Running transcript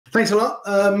Thanks a lot.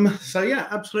 So yeah,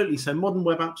 absolutely. So modern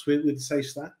web apps with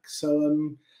SafeStack. So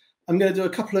I'm going to do a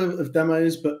couple of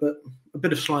demos, but a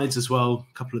bit of slides as well,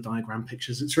 a couple of diagram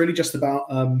pictures. It's really just about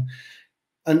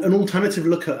an alternative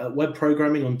look at web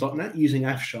programming on .NET using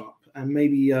F#, and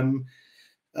maybe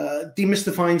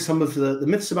demystifying some of the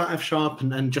myths about F#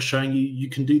 and just showing you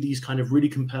can do these kind of really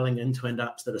compelling end-to-end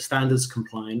apps that are standards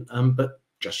compliant, but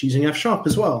just using F#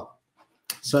 as well.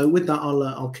 So with that,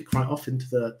 I'll kick right off into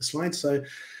the slides. So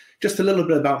just a little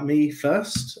bit about me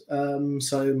first.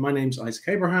 So my name's Isaac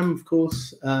Abraham, of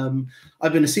course.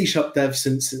 I've been a C# dev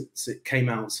since it came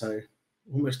out, so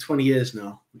almost 20 years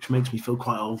now, which makes me feel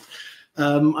quite old.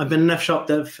 I've been an F#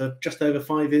 dev for just over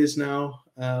 5 years now,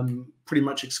 pretty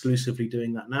much exclusively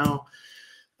doing that now.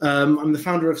 I'm the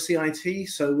founder of CIT,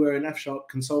 so we're an F#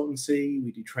 consultancy.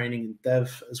 We do training and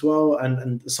dev as well.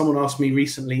 And someone asked me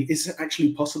recently, is it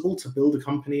actually possible to build a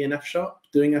company in F#,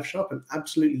 doing F#? And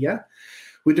absolutely, yeah.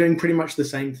 We're doing pretty much the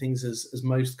same things as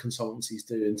most consultancies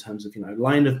do in terms of,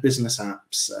 line of business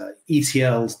apps,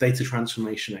 ETLs, data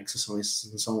transformation exercises,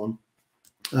 and so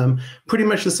on. Pretty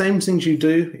much the same things you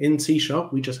do in C#,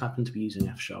 we just happen to be using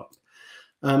F#.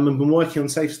 I've been working on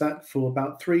SafeStack for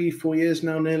about 3-4 years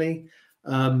now, nearly.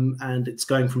 And it's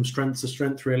going from strength to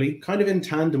strength, really, kind of in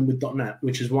tandem with .NET,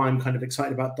 which is why I'm kind of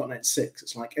excited about .NET 6.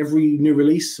 It's like every new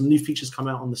release, some new features come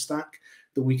out on the stack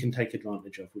that we can take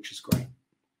advantage of, which is great.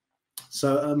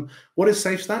 So what is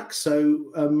SafeStack?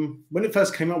 So when it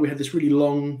first came out, we had this really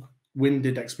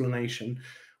long-winded explanation.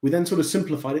 We then sort of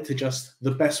simplified it to just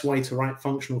the best way to write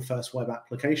functional first web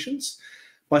applications.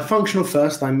 By functional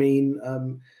first, I mean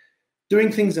doing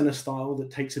things in a style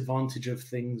that takes advantage of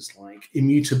things like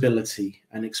immutability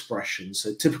and expression,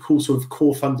 so typical sort of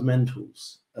core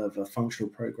fundamentals of functional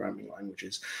programming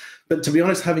languages. But to be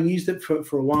honest, having used it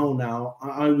for a while now,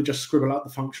 I would just scribble out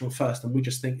the functional first, and we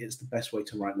just think it's the best way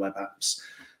to write web apps.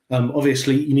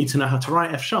 Obviously, you need to know how to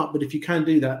write F#, but if you can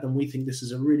do that, then we think this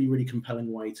is a really, really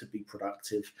compelling way to be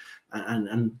productive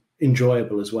and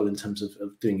enjoyable as well in terms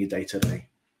of doing your day-to-day.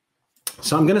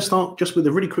 So I'm going to start just with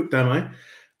a really quick demo.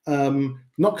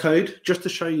 Not code, just to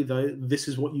show you though, this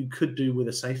is what you could do with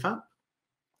a Safe app.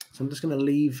 So I'm just going to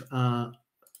leave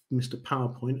Mr.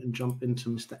 PowerPoint and jump into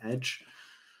Mr. Edge.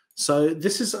 So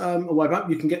this is a web app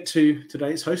you can get to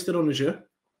today. It's hosted on Azure.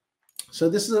 So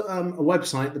this is a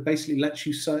website that basically lets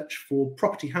you search for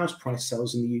property house price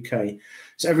sales in the UK.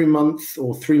 So every month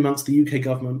or 3 months, the UK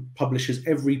government publishes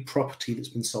every property that's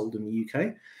been sold in the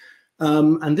UK.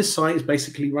 And this site is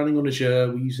basically running on Azure.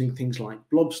 We're using things like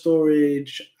blob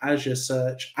storage, Azure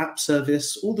Search, App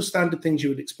Service, all the standard things you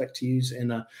would expect to use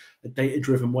in a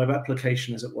data-driven web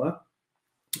application, as it were.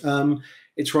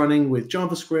 It's running with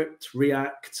JavaScript,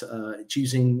 React. It's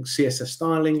using CSS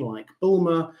styling like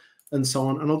Bulma, and so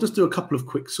on. And I'll just do a couple of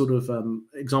quick sort of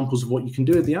examples of what you can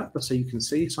do with the app, so you can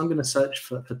see. So I'm going to search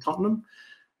for Tottenham.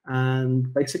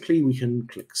 And basically, we can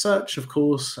click search, of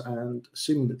course, and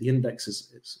assuming that the index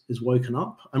is woken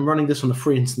up. I'm running this on a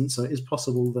free instance, so it is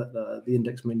possible that the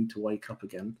index may need to wake up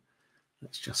again.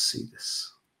 Let's just see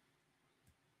this.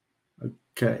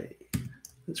 Okay,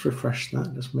 let's refresh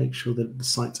that. Just make sure that the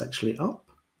site's actually up.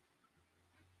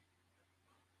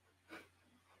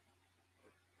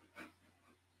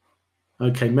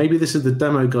 Okay, maybe this is the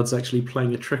demo gods actually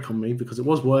playing a trick on me, because it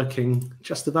was working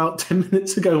just about 10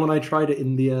 minutes ago when I tried it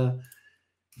in the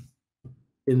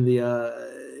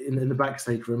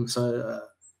backstage room. So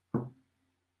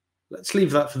let's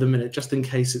leave that for the minute, just in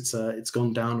case it's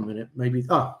gone down a minute. Maybe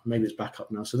it's back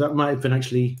up now. So that might have been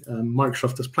actually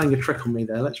Microsoft just playing a trick on me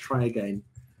there. Let's try again.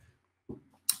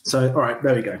 So all right,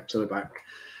 there we go. So we're back.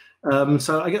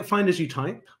 So I get find as you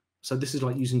type. So this is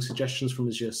like using suggestions from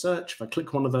Azure Search. If I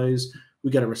click one of those,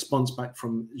 we get a response back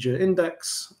from Azure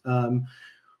Index.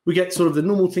 We get sort of the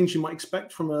normal things you might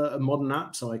expect from a modern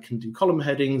app. So I can do column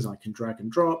headings, I can drag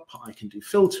and drop, I can do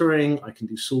filtering, I can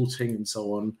do sorting, and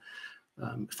so on.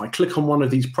 If I click on one of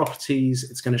these properties,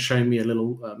 it's going to show me a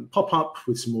little pop-up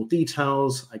with some more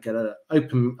details. I get an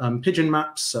open pigeon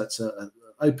maps, so it's an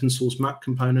open source map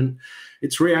component.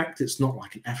 It's React, it's not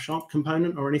like an F#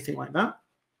 component or anything like that.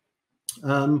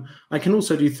 I can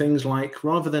also do things like,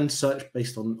 rather than search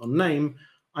based on name,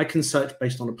 I can search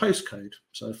based on a postcode.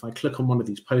 So if I click on one of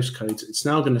these postcodes, it's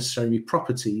now going to show me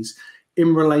properties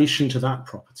in relation to that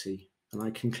property. And I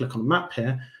can click on a map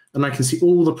here, and I can see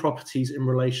all the properties in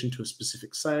relation to a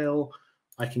specific sale.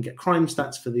 I can get crime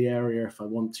stats for the area if I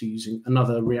want to, using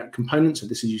another React component. So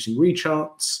this is using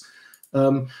recharts.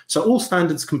 So all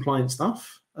standards compliant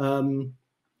stuff.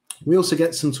 We also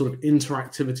get some sort of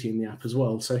interactivity in the app as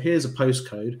well. So here's a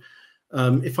postcode.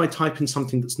 If I type in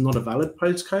something that's not a valid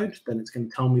postcode, then it's going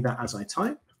to tell me that as I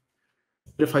type.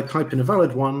 But if I type in a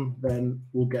valid one, then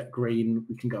we'll get green.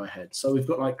 We can go ahead. So we've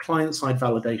got like client-side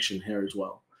validation here as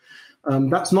well.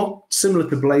 That's not similar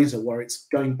to Blazor, where it's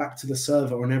going back to the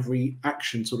server on every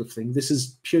action sort of thing. This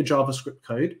is pure JavaScript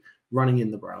code running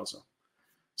in the browser.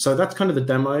 So that's kind of the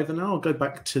demo over now. I'll go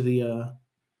back to the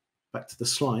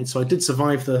slide. So I did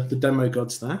survive the demo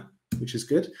gods there, which is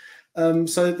good.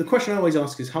 So the question I always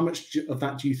ask is, how much of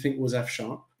that do you think was F#?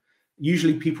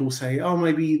 Usually people say, oh,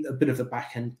 maybe a bit of the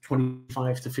back end,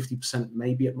 25 to 50%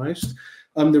 maybe at most.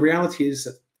 The reality is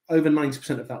that over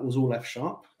 90% of that was all F#,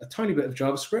 a tiny bit of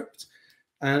JavaScript.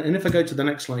 And if I go to the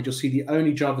next slide, you'll see the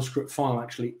only JavaScript file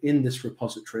actually in this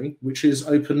repository, which is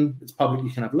open, it's public,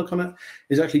 you can have a look on it,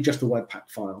 is actually just a Webpack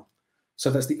file. So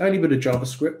that's the only bit of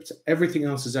JavaScript. Everything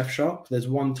else is F#. There's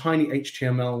one tiny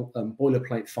HTML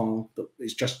boilerplate file that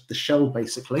is just the shell,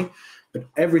 basically, but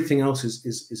everything else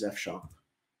is F#.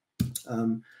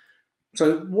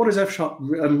 So what is F#?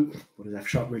 What is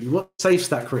F# really? What's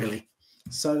SafeStack really?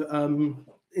 So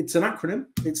it's an acronym.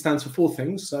 It stands for 4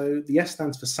 things. So the S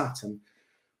stands for Saturn,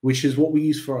 which is what we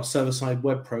use for our server-side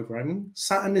web programming.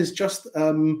 Saturn is just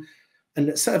a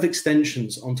set of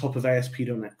extensions on top of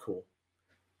ASP.NET Core.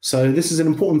 So this is an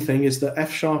important thing, is that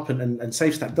F# and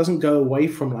SafeStack doesn't go away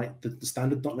from like the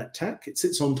standard .NET tech. It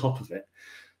sits on top of it.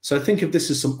 So think of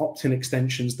this as some opt-in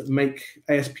extensions that make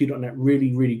ASP.NET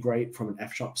really, really great from an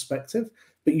F# perspective,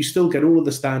 but you still get all of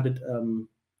the standard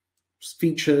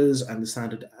features and the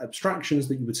standard abstractions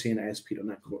that you would see in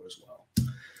ASP.NET Core as well.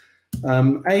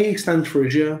 A stands for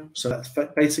Azure, so that's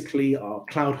basically our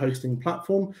cloud hosting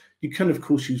platform. You can, of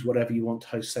course, use whatever you want to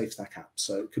host SafeStack apps.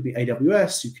 So it could be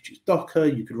AWS, you could use Docker,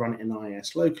 you could run it in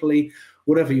IIS locally,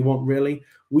 whatever you want, really.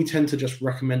 We tend to just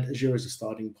recommend Azure as a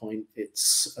starting point.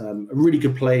 It's a really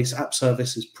good place. App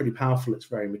Service is pretty powerful. It's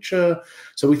very mature.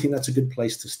 So we think that's a good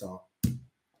place to start.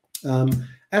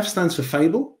 F stands for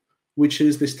Fable, which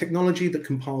is this technology that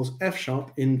compiles F#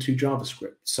 into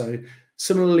JavaScript. So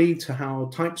similarly to how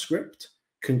TypeScript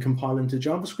can compile into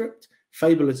JavaScript,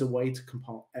 Fable is a way to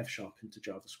compile F# into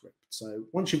JavaScript. So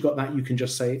once you've got that, you can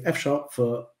just say F#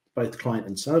 for both client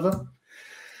and server.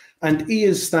 And E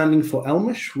is standing for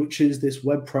Elmish, which is this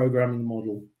web programming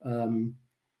model.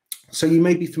 So you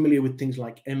may be familiar with things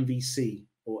like MVC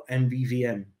or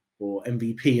MVVM or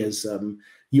MVP as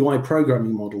UI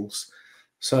programming models.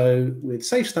 So with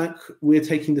SafeStack, we're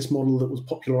taking this model that was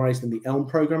popularized in the Elm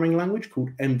programming language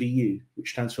called MVU,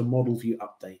 which stands for Model View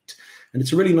Update. And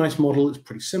it's a really nice model. It's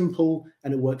pretty simple,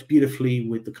 and it works beautifully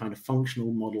with the kind of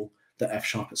functional model that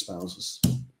F# espouses.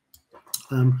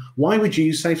 Why would you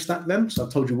use SafeStack then? So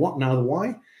I've told you what, now the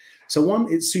why. So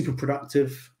one, it's super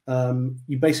productive.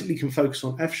 You basically can focus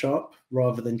on F#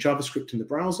 rather than JavaScript in the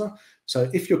browser. So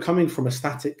if you're coming from a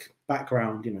static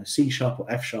background, C# or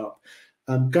F#,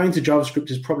 going to JavaScript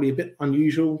is probably a bit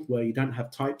unusual, where you don't have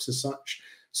types as such.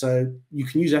 So you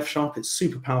can use F#. It's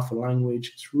super powerful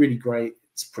language. It's really great.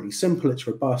 It's pretty simple. It's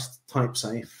robust, type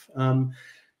safe.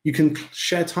 You can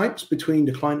share types between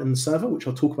the client and the server, which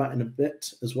I'll talk about in a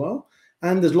bit as well.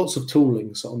 And there's lots of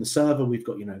tooling. So on the server, we've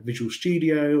got Visual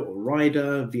Studio or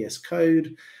Rider, VS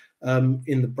Code.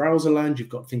 In the browser land, you've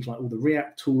got things like all the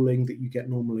React tooling that you get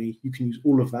normally. You can use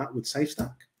all of that with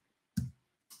SafeStack.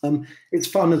 It's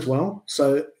fun as well.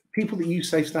 So people that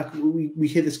use SafeStack, we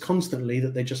hear this constantly,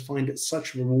 that they just find it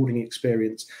such a rewarding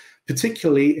experience,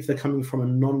 particularly if they're coming from a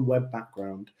non-web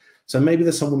background. So maybe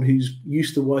there's someone who's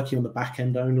used to working on the back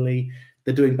end only.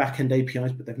 They're doing back-end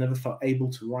APIs, but they've never felt able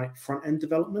to write front-end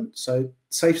development. So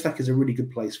SafeStack is a really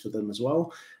good place for them as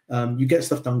well. You get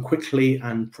stuff done quickly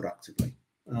and productively.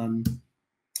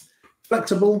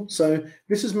 Flexible. So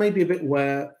this is maybe a bit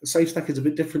where SafeStack is a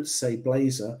bit different to, say,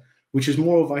 Blazor, which is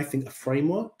more of, I think, a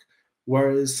framework,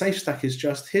 whereas SafeStack is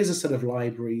just, here's a set of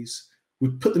libraries. We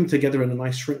put them together in a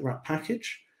nice shrink wrap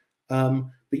package,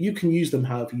 but you can use them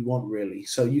however you want, really.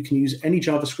 So you can use any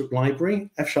JavaScript library.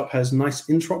 F# has nice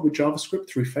interop with JavaScript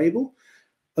through Fable.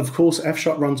 Of course, F#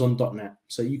 runs on .NET,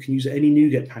 so you can use any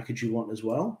NuGet package you want as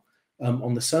well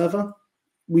on the server.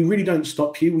 We really don't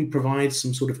stop you. We provide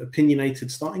some sort of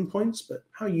opinionated starting points, but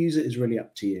how you use it is really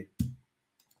up to you.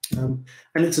 And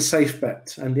it's a safe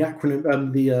bet. And the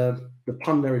acronym, the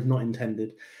pun there is not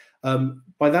intended.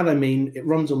 By that I mean it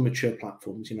runs on mature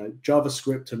platforms.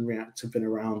 JavaScript and React have been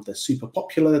around. They're super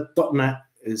popular. .NET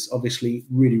is obviously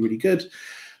really, really good.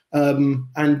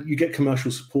 And you get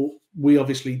commercial support. We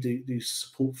obviously do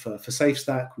support for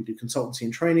SafeStack. We do consultancy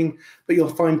and training, but you'll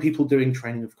find people doing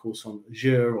training, of course, on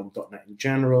Azure, on .NET in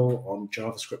general, on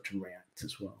JavaScript and React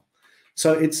as well.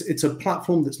 So it's a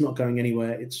platform that's not going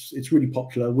anywhere. It's really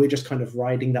popular. We're just kind of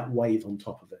riding that wave on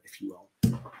top of it, if you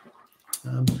will.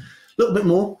 A little bit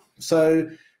more. So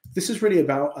this is really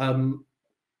about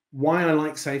why I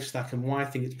like SafeStack and why I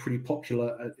think it's pretty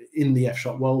popular in the F#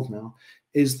 world now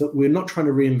is that we're not trying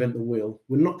to reinvent the wheel.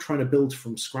 We're not trying to build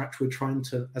from scratch. We're trying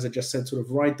to, as I just said, sort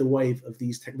of ride the wave of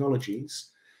these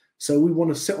technologies. So we want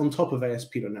to sit on top of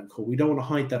ASP.NET Core. We don't want to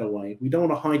hide that away. We don't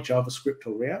want to hide JavaScript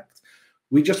or React.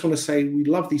 We just want to say we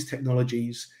love these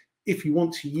technologies. If you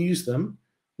want to use them,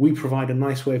 we provide a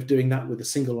nice way of doing that with a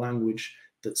single language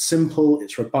that's simple,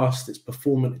 it's robust, it's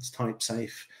performant, it's type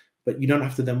safe, but you don't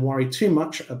have to then worry too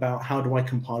much about how do I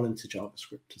compile into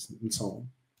JavaScript and so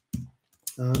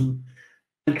on.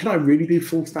 And can I really do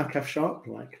full stack F#?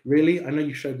 Like, really? I know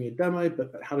you showed me a demo,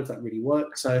 but how does that really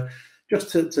work? So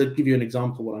just to give you an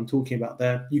example of what I'm talking about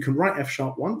there, you can write F#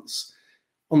 once.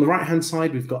 On the right-hand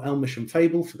side, we've got Elmish and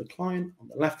Fable for the client. On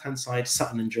the left-hand side,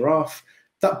 Saturn and Giraffe.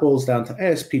 That boils down to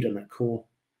ASP.NET Core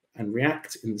and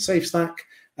React in the SafeStack.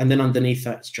 And then underneath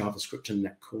that, it's JavaScript and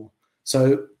Net Core.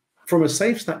 So from a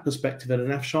SafeStack perspective at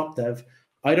an F# dev,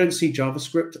 I don't see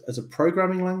JavaScript as a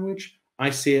programming language. I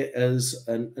see it as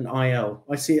an IL.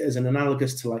 I see it as an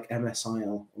analogous to like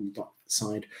MSIL on the .NET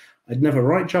side. I'd never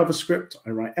write JavaScript.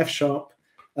 I write F#.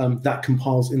 That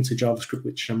compiles into JavaScript,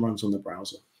 which then runs on the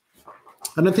browser.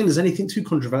 I don't think there's anything too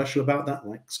controversial about that.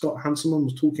 Like Scott Hanselman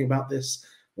was talking about this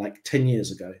like 10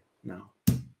 years ago now.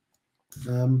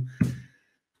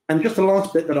 And just the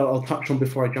last bit that I'll touch on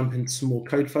before I jump into some more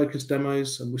code-focused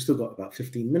demos, and we've still got about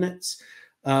 15 minutes.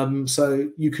 So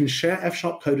you can share F#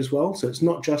 code as well. So it's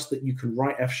not just that you can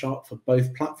write F# for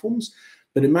both platforms,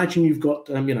 but imagine you've got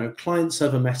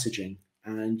client-server messaging,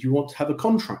 and you want to have a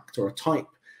contract or a type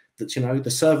that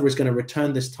the server is going to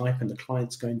return this type and the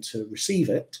client's going to receive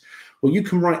it. Well, you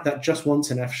can write that just once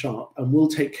in F#, and we'll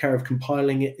take care of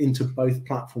compiling it into both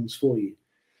platforms for you.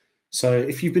 So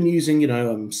if you've been using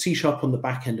C# on the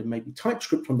back end and maybe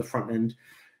TypeScript on the front end,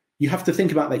 you have to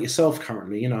think about that yourself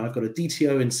currently. I've got a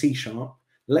DTO in C#.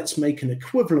 Let's make an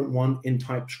equivalent one in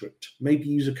TypeScript. Maybe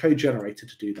use a code generator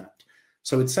to do that.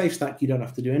 So with SafeStack, you don't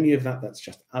have to do any of that. That's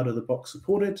just out of the box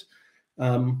supported.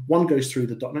 One goes through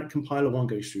the .NET compiler, one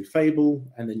goes through Fable,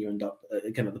 and then you end up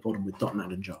again at the bottom with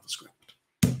 .NET and JavaScript.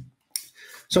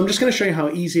 So I'm just going to show you how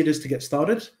easy it is to get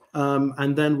started,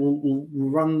 and then we'll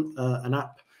run an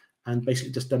app and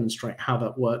basically just demonstrate how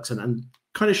that works and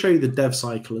kind of show you the dev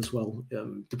cycle as well,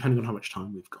 depending on how much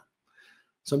time we've got.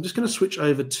 So I'm just going to switch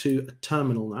over to a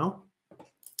terminal now.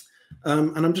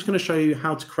 And I'm just going to show you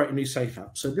how to create a new safe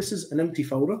app. So this is an empty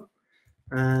folder.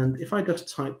 And if I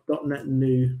just type .NET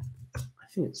new, I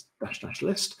think it's --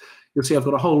 list, you'll see I've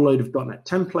got a whole load of .NET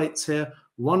templates here,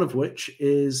 one of which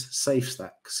is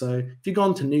SafeStack. So if you go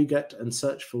on to NuGet and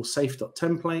search for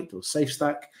safe.template or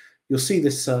SafeStack, you'll see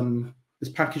this this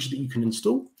package that you can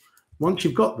install. Once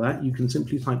you've got that, you can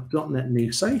simply type .NET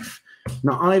new safe.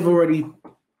 Now, I've already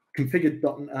configured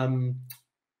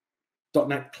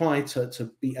 .NET CLI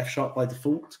to be F# by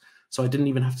default, so I didn't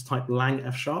even have to type lang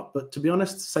F#, but to be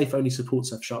honest, safe only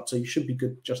supports F#, so you should be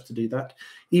good just to do that,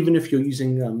 even if you're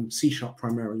using C#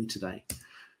 primarily today.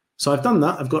 So I've done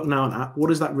that. I've got now an app. What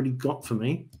has that really got for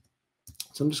me?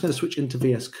 So I'm just going to switch into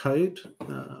VS Code.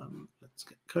 Let's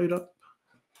get code up.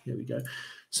 Here we go.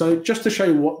 So just to show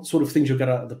you what sort of things you'll get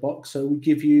out of the box, so we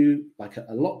give you like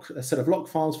a set of lock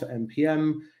files for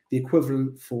NPM, the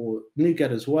equivalent for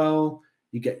NuGet as well.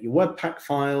 You get your Webpack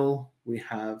file. We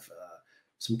have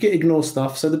some git ignore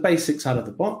stuff. So the basics out of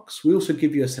the box. We also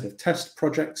give you a set of test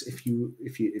projects if you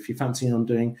fancy on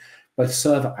doing both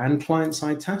server and client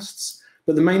side tests.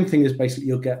 But the main thing is basically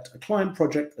you'll get a client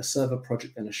project, a server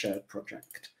project, and a shared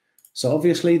project. So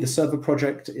obviously the server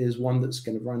project is one that's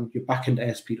going to run your backend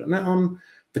ASP.NET on.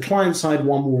 The client side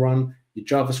one will run your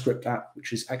JavaScript app,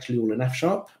 which is actually all in F#.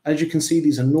 As you can see,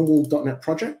 these are normal .NET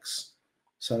projects.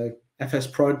 So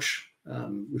fsproj,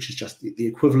 which is just the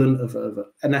equivalent of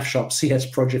an F# CS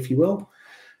proj, if you will.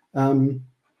 And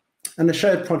a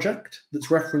shared project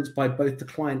that's referenced by both the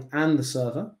client and the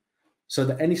server, so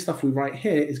that any stuff we write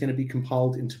here is going to be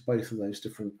compiled into both of those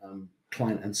different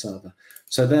client and server.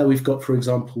 So there we've got, for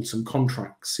example, some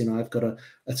contracts. I've got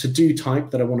a to-do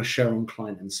type that I want to share on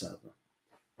client and server.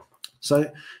 So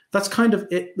that's kind of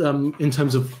it in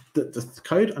terms of the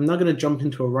code. I'm now going to jump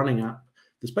into a running app.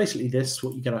 There's basically this,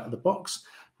 what you get out of the box,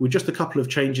 with just a couple of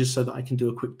changes so that I can do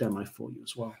a quick demo for you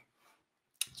as well.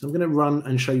 So I'm going to run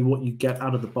and show you what you get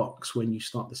out of the box when you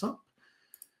start this up.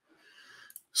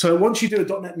 So once you do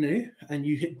a .NET new and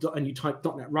you type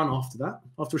 .NET run after that,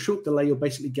 after a short delay, you'll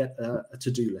basically get a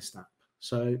to-do list app.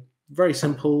 So very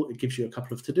simple. It gives you a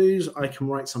couple of to-dos. I can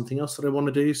write something else that I want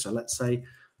to do. So let's say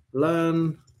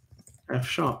learn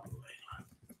F#. And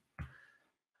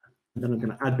then I'm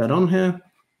going to add that on here.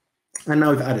 And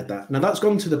now we've added that. Now that's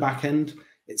gone to the back end.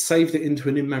 It saved it into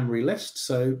an in-memory list.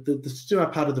 So the to-do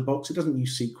app out of the box, it doesn't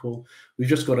use SQL. We've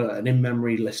just got an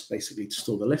in-memory list basically to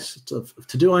store the list of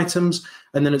to-do items,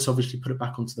 and then it's obviously put it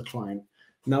back onto the client.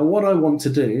 Now, what I want to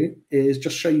do is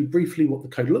just show you briefly what the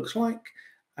code looks like,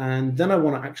 and then I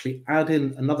want to actually add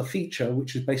in another feature,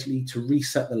 which is basically to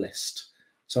reset the list.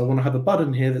 So I want to have a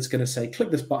button here that's going to say, click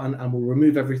this button and we'll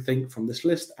remove everything from this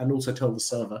list, and also tell the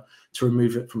server to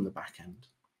remove it from the back end.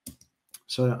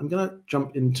 So I'm going to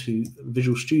jump into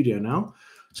Visual Studio now.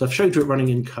 So I've showed you it running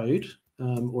in code,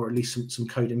 or at least some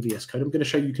code in VS Code. I'm going to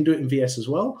show you can do it in VS as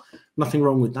well. Nothing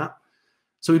wrong with that.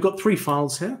 So we've got 3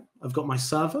 files here. I've got my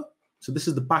server. So this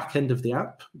is the back end of the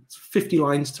app. It's 50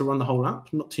 lines to run the whole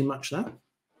app, not too much there.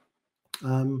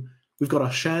 We've got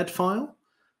our shared file.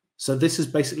 So this is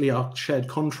basically our shared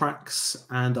contracts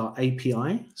and our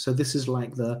API. So this is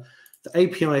like the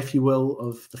API, if you will,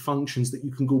 of the functions that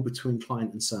you can call between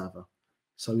client and server.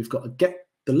 So we've got to get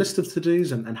the list of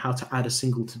to-dos and how to add a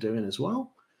single to-do in as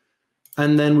well.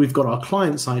 And then we've got our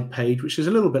client-side page, which is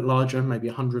a little bit larger, maybe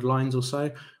 100 lines or so,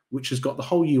 which has got the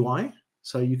whole UI.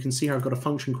 So you can see here I've got a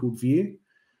function called view,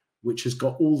 which has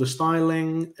got all the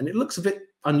styling. And it looks a bit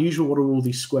unusual, what are all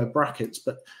these square brackets?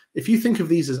 But if you think of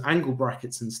these as angle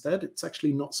brackets instead, it's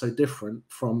actually not so different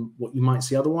from what you might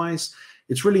see otherwise.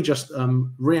 It's really just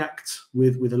React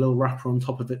with a little wrapper on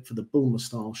top of it for the Bulma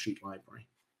style sheet library.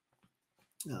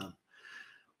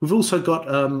 We've also got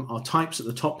our types at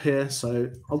the top here.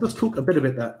 So I'll just talk a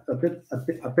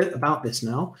bit about this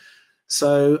now.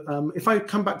 So if I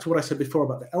come back to what I said before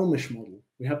about the Elmish model,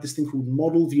 we have this thing called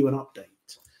model, view, and update.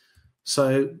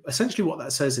 So essentially what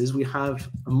that says is we have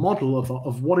a model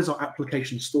of what is our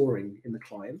application storing in the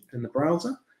client, in the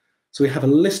browser. So we have a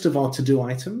list of our to-do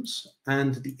items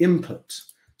and the input.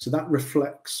 So that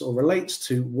reflects or relates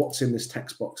to what's in this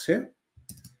text box here.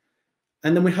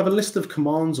 And then we have a list of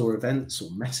commands or events or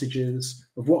messages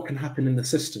of what can happen in the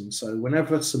system. So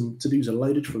whenever some to-dos are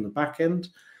loaded from the back end,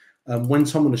 when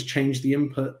someone has changed the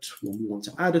input, when we want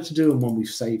to add a to-do, and when we've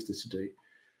saved the to-do.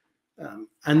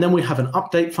 And then we have an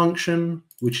update function,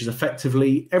 which is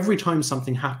effectively every time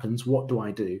something happens, what do I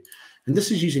do? And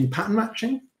this is using pattern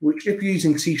matching, which if you're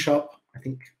using C#, I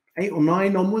think 8 or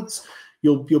 9 onwards,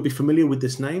 you'll be familiar with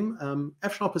this name.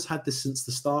 F# has had this since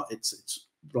the start. It's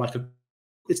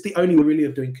the only way really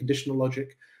of doing conditional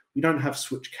logic. We don't have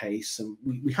switch case, and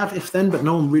we have if then, but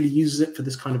no one really uses it for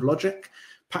this kind of logic.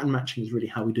 Pattern matching is really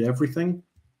how we do everything.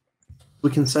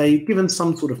 We can say, given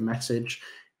some sort of message,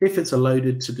 if it's a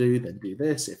loaded to do, then do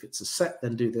this. If it's a set,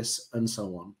 then do this, and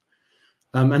so on.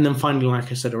 And then finally,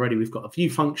 like I said already, we've got a view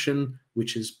function,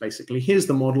 which is basically, here's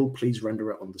the model, please render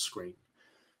it on the screen.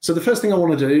 So the first thing I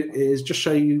want to do is just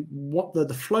show you what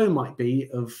the flow might be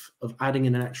of adding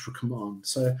in an extra command.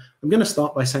 So I'm going to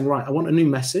start by saying, right, I want a new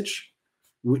message,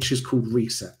 which is called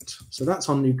reset. So that's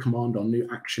our new command, our new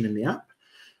action in the app.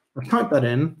 I've typed that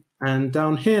in, and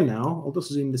down here now, I'll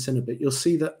just zoom this in a bit, you'll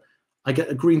see that I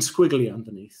get a green squiggly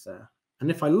underneath there.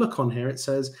 And if I look on here, it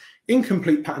says,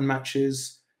 incomplete pattern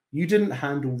matches, you didn't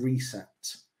handle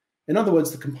reset. In other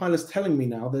words, the compiler's telling me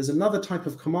now there's another type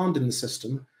of command in the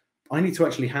system. I need to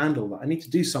actually handle that. I need to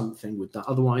do something with that.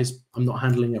 Otherwise, I'm not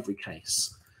handling every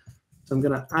case. So I'm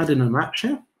going to add in a match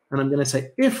here. And I'm going to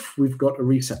say, if we've got a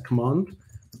reset command,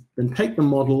 then take the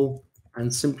model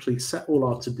and simply set all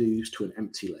our to-dos to an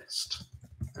empty list.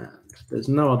 And there's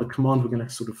no other command we're going to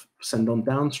sort of send on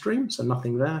downstream, so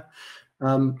nothing there.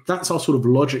 That's our sort of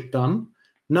logic done.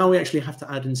 Now we actually have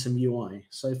to add in some UI.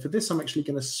 So for this, I'm actually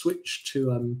going to switch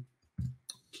to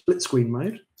split screen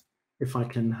mode, if I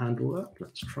can handle that.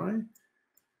 Let's try.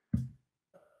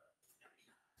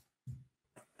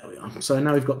 There we are. So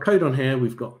now we've got code on here.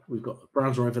 We've got a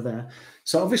browser over there.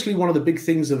 So obviously one of the big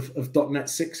things of .NET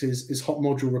 6 is hot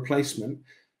module replacement.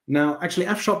 Now, actually,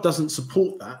 F# doesn't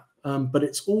support that. But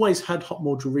it's always had hot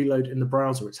module reload in the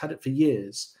browser. It's had it for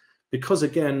years because,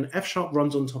 again, F#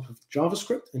 runs on top of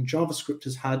JavaScript, and JavaScript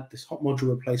has had this hot module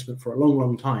replacement for a long,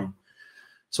 long time.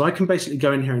 So I can basically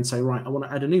go in here and say, right, I want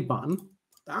to add a new button.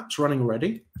 The app's running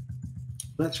already.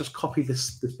 Let's just copy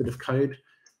this bit of code,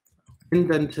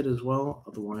 indent it as well.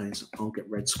 Otherwise, I'll get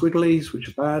red squigglies, which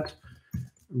are bad.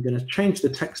 I'm going to change the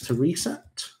text to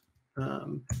reset.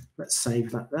 Let's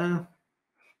save that there.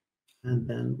 And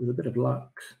then with a bit of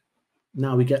luck,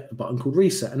 now we get a button called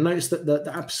reset. And notice that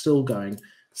the app's still going.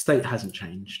 State hasn't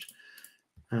changed.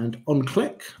 And on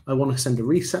click, I want to send a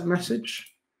reset message.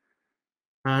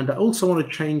 And I also want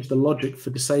to change the logic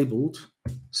for disabled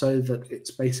so that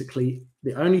it's basically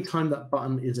the only time that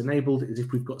button is enabled is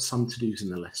if we've got some to-dos in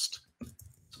the list.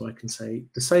 So I can say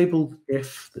disabled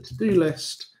if the to-do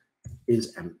list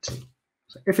is empty.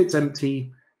 So if it's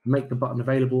empty, make the button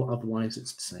available, otherwise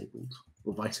it's disabled.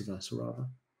 or vice versa rather.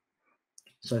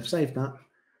 So I've saved that,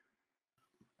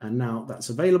 and now that's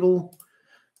available.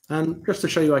 And just to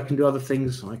show you I can do other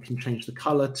things, I can change the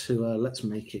color to, let's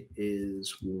make it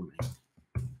is warning.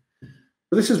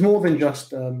 But this is more than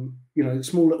just, you know,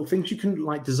 small little things. You can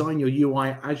like design your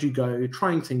UI as you go,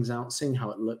 trying things out, seeing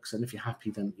how it looks. And if you're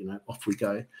happy, then, you know, off we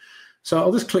go. So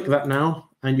I'll just click that now.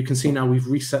 And you can see now we've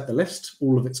reset the list.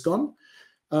 All of it's gone.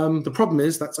 The problem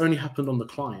is that's only happened on the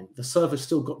client. The server's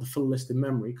still got the full list in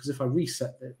memory, because if I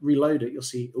reset it, reload it, you'll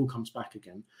see it all comes back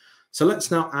again. So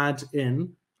let's now add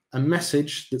in a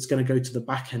message that's going to go to the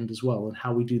back end as well, and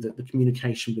how we do the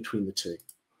communication between the two.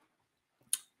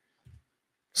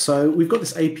 So we've got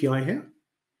this API here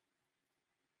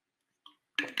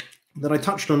that I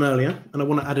touched on earlier, and I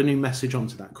want to add a new message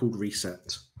onto that called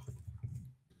reset.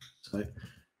 So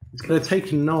it's going to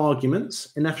take in no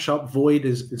arguments. In F# void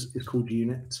is called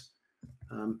unit,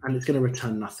 and it's going to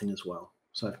return nothing as well.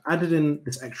 So I've added in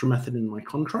this extra method in my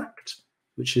contract,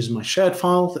 which is my shared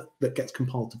file that gets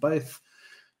compiled to both.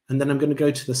 And then I'm going to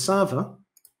go to the server,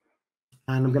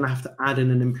 and I'm going to have to add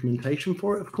in an implementation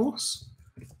for it, of course.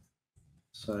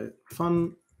 So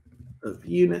fun of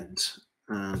unit,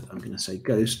 and I'm going to say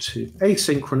goes to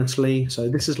asynchronously. So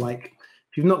this is like,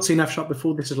 if you've not seen F#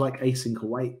 before, this is like async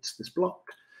await, this block.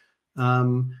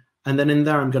 And then in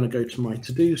there, I'm going to go to my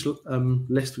to-dos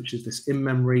list, which is this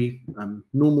in-memory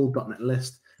normal .NET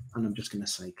list, and I'm just going to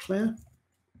say clear.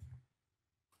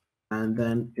 And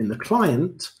then in the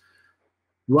client,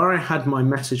 where I had my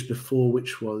message before,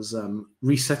 which was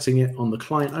resetting it on the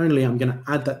client only, I'm going to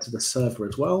add that to the server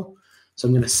as well. So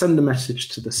I'm going to send a message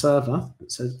to the server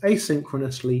that says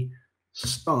asynchronously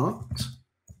start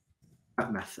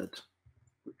that method,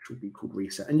 which would be called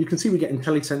reset. And you can see we get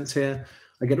IntelliSense here.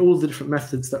 I get all the different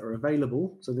methods that are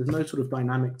available. So there's no sort of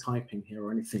dynamic typing here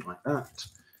or anything like that.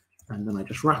 And then I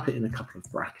just wrap it in a couple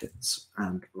of brackets,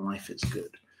 and life is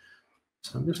good.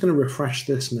 So I'm just going to refresh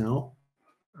this now.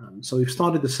 So we've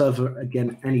started the server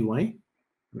again anyway,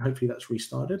 and hopefully that's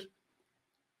restarted.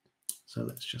 So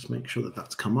let's just make sure that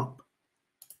that's come up.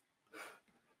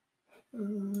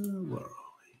 Where are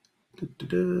we?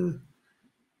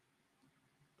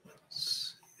 Let's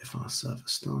see if our server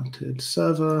started.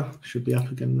 Server should be up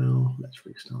again now. Let's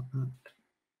restart that.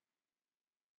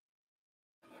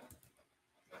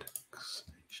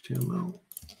 HTML.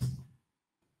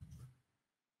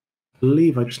 I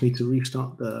believe I just need to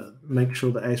restart make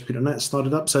sure that ASP .NET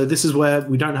started up. So this is where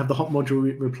we don't have the hot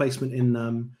module replacement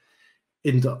in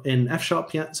F#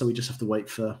 yet. So we just have to wait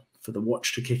for the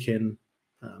watch to kick in,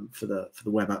 for the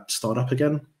web app to start up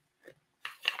again.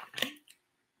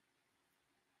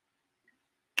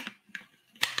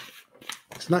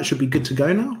 So that should be good to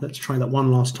go now. Let's try that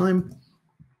one last time.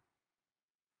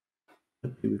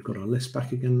 Hopefully we've got our list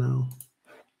back again now.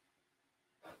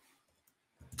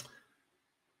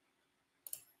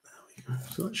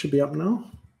 So that should be up now.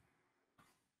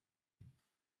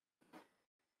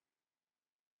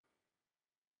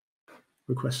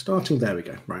 Request starting. There we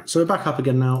go. Right. So we're back up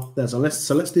again now. There's our list.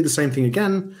 So let's do the same thing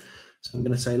again. So I'm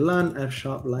going to say learn F#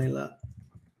 Layla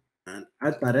and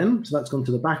add that in. So that's gone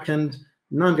to the back end.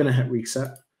 Now I'm going to hit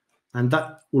reset. And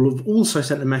that will have also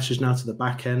sent a message now to the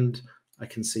back end. I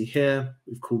can see here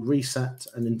we've called reset.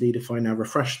 And indeed, if I now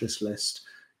refresh this list,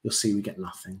 you'll see we get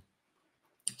nothing.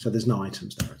 So there's no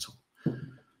items there at all.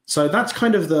 So that's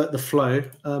kind of the flow.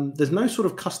 There's no sort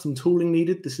of custom tooling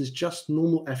needed. This is just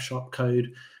normal F#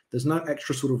 code. There's no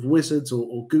extra sort of wizards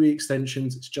or GUI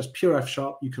extensions. It's just pure F#.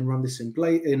 You can run this in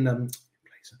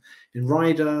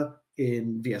Rider,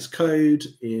 in VS Code,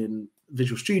 in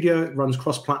Visual Studio. It runs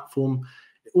cross-platform.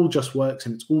 It all just works,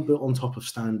 and it's all built on top of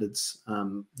standards.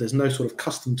 There's no sort of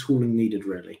custom tooling needed,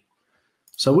 really.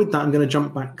 So with that, I'm going to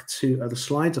jump back to the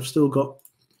slides. I've still got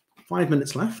 5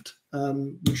 minutes left,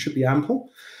 which should be ample.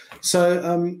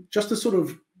 So just to sort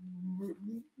of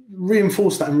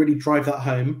reinforce that and really drive that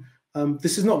home,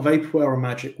 this is not vaporware or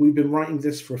magic. We've been writing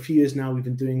this for a few years now. We've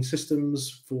been doing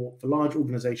systems for large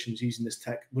organizations using this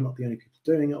tech. We're not the only people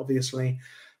doing it, obviously.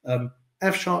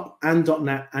 F# and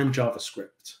 .NET and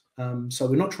JavaScript. So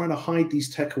we're not trying to hide these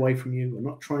tech away from you. We're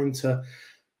not trying to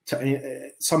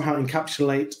somehow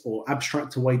encapsulate or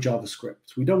abstract away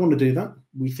JavaScript. We don't want to do that.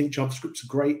 We think JavaScript's a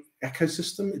great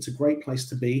ecosystem. It's a great place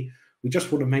to be. We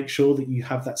just want to make sure that you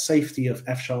have that safety of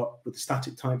F# with the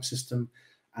static type system,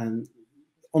 and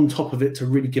on top of it to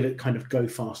really give it kind of go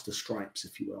faster stripes,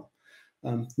 if you will.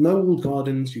 No walled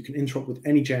gardens. You can interrupt with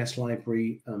any JS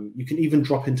library. You can even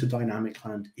drop into dynamic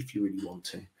land if you really want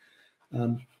to.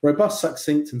 Robust,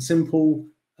 succinct, and simple.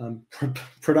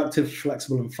 Productive,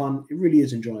 flexible, and fun. It really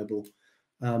is enjoyable.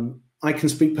 I can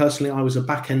speak personally. I was a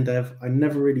back-end dev. I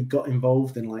never really got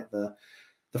involved in like the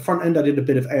front end. I did a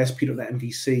bit of ASP.NET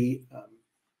MVC.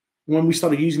 When we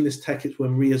started using this tech, it's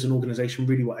when we as an organization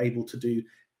really were able to do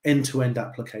end-to-end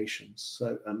applications.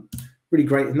 So really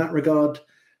great in that regard.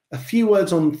 A few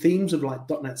words on themes of like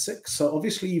 .NET 6. So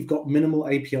obviously you've got minimal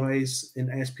APIs in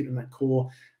ASP.NET Core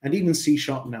and even C#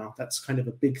 now. That's kind of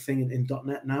a big thing in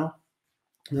 .NET now.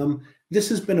 This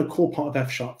has been a core part of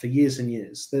F# for years and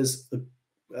years. There's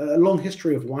a long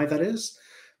history of why that is,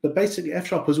 but basically F#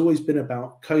 has always been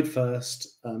about code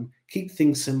first, keep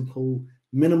things simple,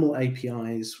 minimal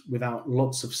APIs without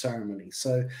lots of ceremony.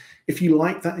 So if you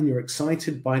like that and you're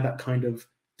excited by that kind of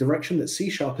direction that C#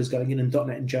 is going in and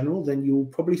 .NET in general, then you'll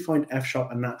probably find F#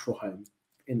 a natural home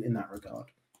in that regard.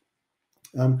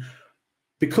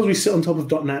 Because we sit on top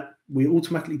of .NET, we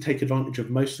automatically take advantage of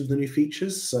most of the new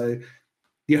features. So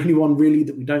the only one really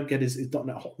that we don't get is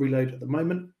 .NET Hot Reload at the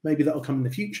moment. Maybe that'll come in the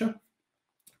future.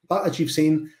 But as you've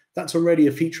seen, that's already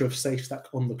a feature of SafeStack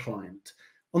on the client.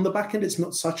 On the backend, it's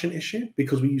not such an issue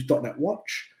because we use .NET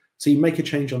Watch. So you make a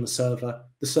change on the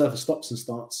server stops and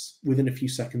starts. Within a few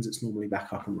seconds, it's normally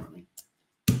back up and running.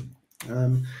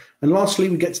 And lastly,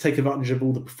 we get to take advantage of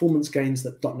all the performance gains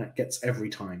that .NET gets every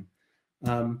time.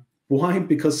 Why?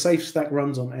 Because SafeStack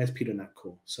runs on ASP.NET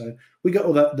Core. So we get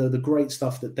all that, the great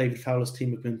stuff that David Fowler's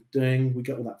team have been doing. We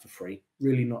get all that for free.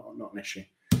 Really not an issue.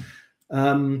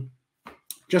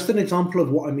 Just an example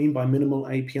of what I mean by minimal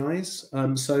APIs.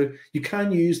 So you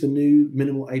can use the new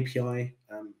minimal API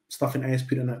stuff in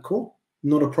ASP.NET Core.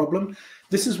 Not a problem.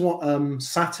 This is what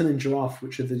Saturn and Giraffe,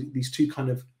 which are these two kind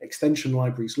of extension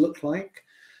libraries, look like.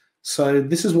 So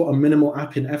this is what a minimal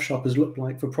app in F# has looked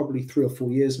like for probably 3 or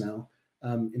 4 years now.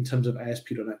 In terms of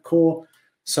ASP.NET Core.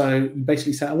 So you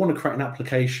basically say, I want to create an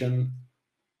application,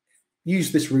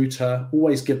 use this router,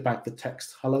 always give back the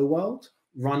text, hello world,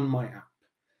 run my app.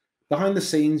 Behind the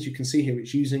scenes, you can see here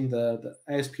it's using the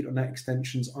ASP.NET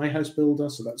extensions iHost Builder,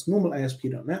 so that's normal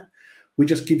ASP.NET. We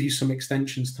just give you some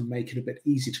extensions to make it a bit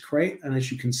easy to create. And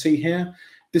as you can see here,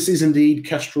 this is indeed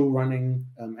Kestrel running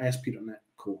ASP.NET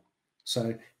Core. So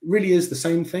it really is the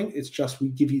same thing. It's just we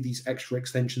give you these extra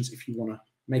extensions if you want to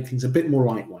make things a bit more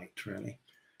lightweight, really.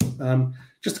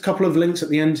 Just a couple of links at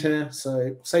the end here.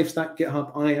 So SafeStack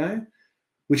GitHub IO,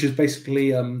 which is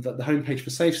basically the homepage for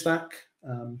SafeStack.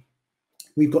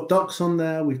 We've got docs on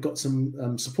there. We've got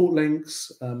some support links.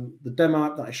 The demo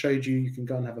app that I showed you, you can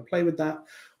go and have a play with that.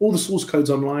 All the source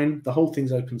code's online. The whole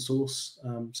thing's open source,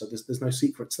 so there's no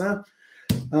secrets there.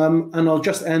 And I'll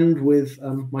just end with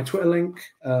my Twitter link,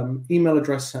 email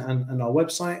address, and our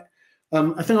website.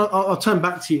 I think I'll turn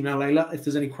back to you now, Layla, if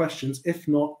there's any questions. If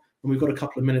not, and we've got a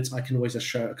couple of minutes, I can always just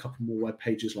share a couple more web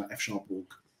pages like F#org.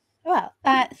 Well,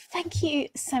 thank you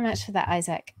so much for that,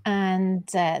 Isaac. And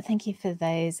thank you for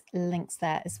those links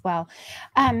there as well.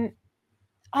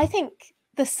 I think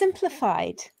the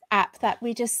simplified app that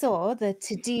we just saw, the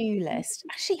to-do list,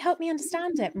 actually helped me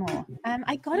understand it more.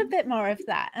 I got a bit more of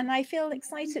that, and I feel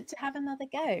excited to have another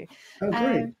go. Oh,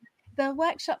 great. The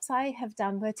workshops I have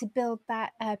done were to build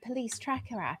that police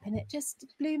tracker app, and it just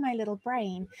blew my little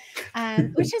brain,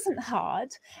 which isn't hard.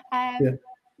 Yeah.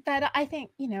 But I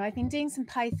think, I've been doing some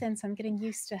Python, so I'm getting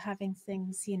used to having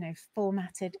things,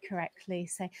 formatted correctly.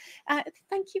 So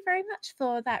thank you very much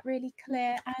for that really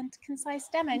clear and concise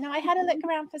demo. Now, I had a look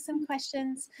around for some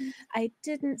questions. I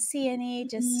didn't see any,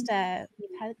 just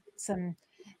we've had some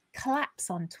collapse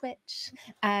on Twitch.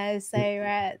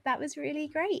 So that was really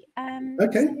great.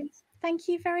 Okay. So thank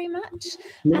you very much.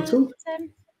 Not at all.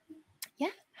 Yeah,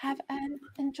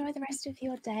 enjoy the rest of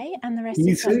your day and the rest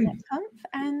You of too. .NET Conf,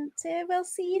 and we'll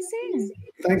see you soon.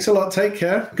 Thanks a lot. Take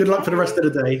care. Good luck for the rest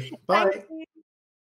of the day. Bye.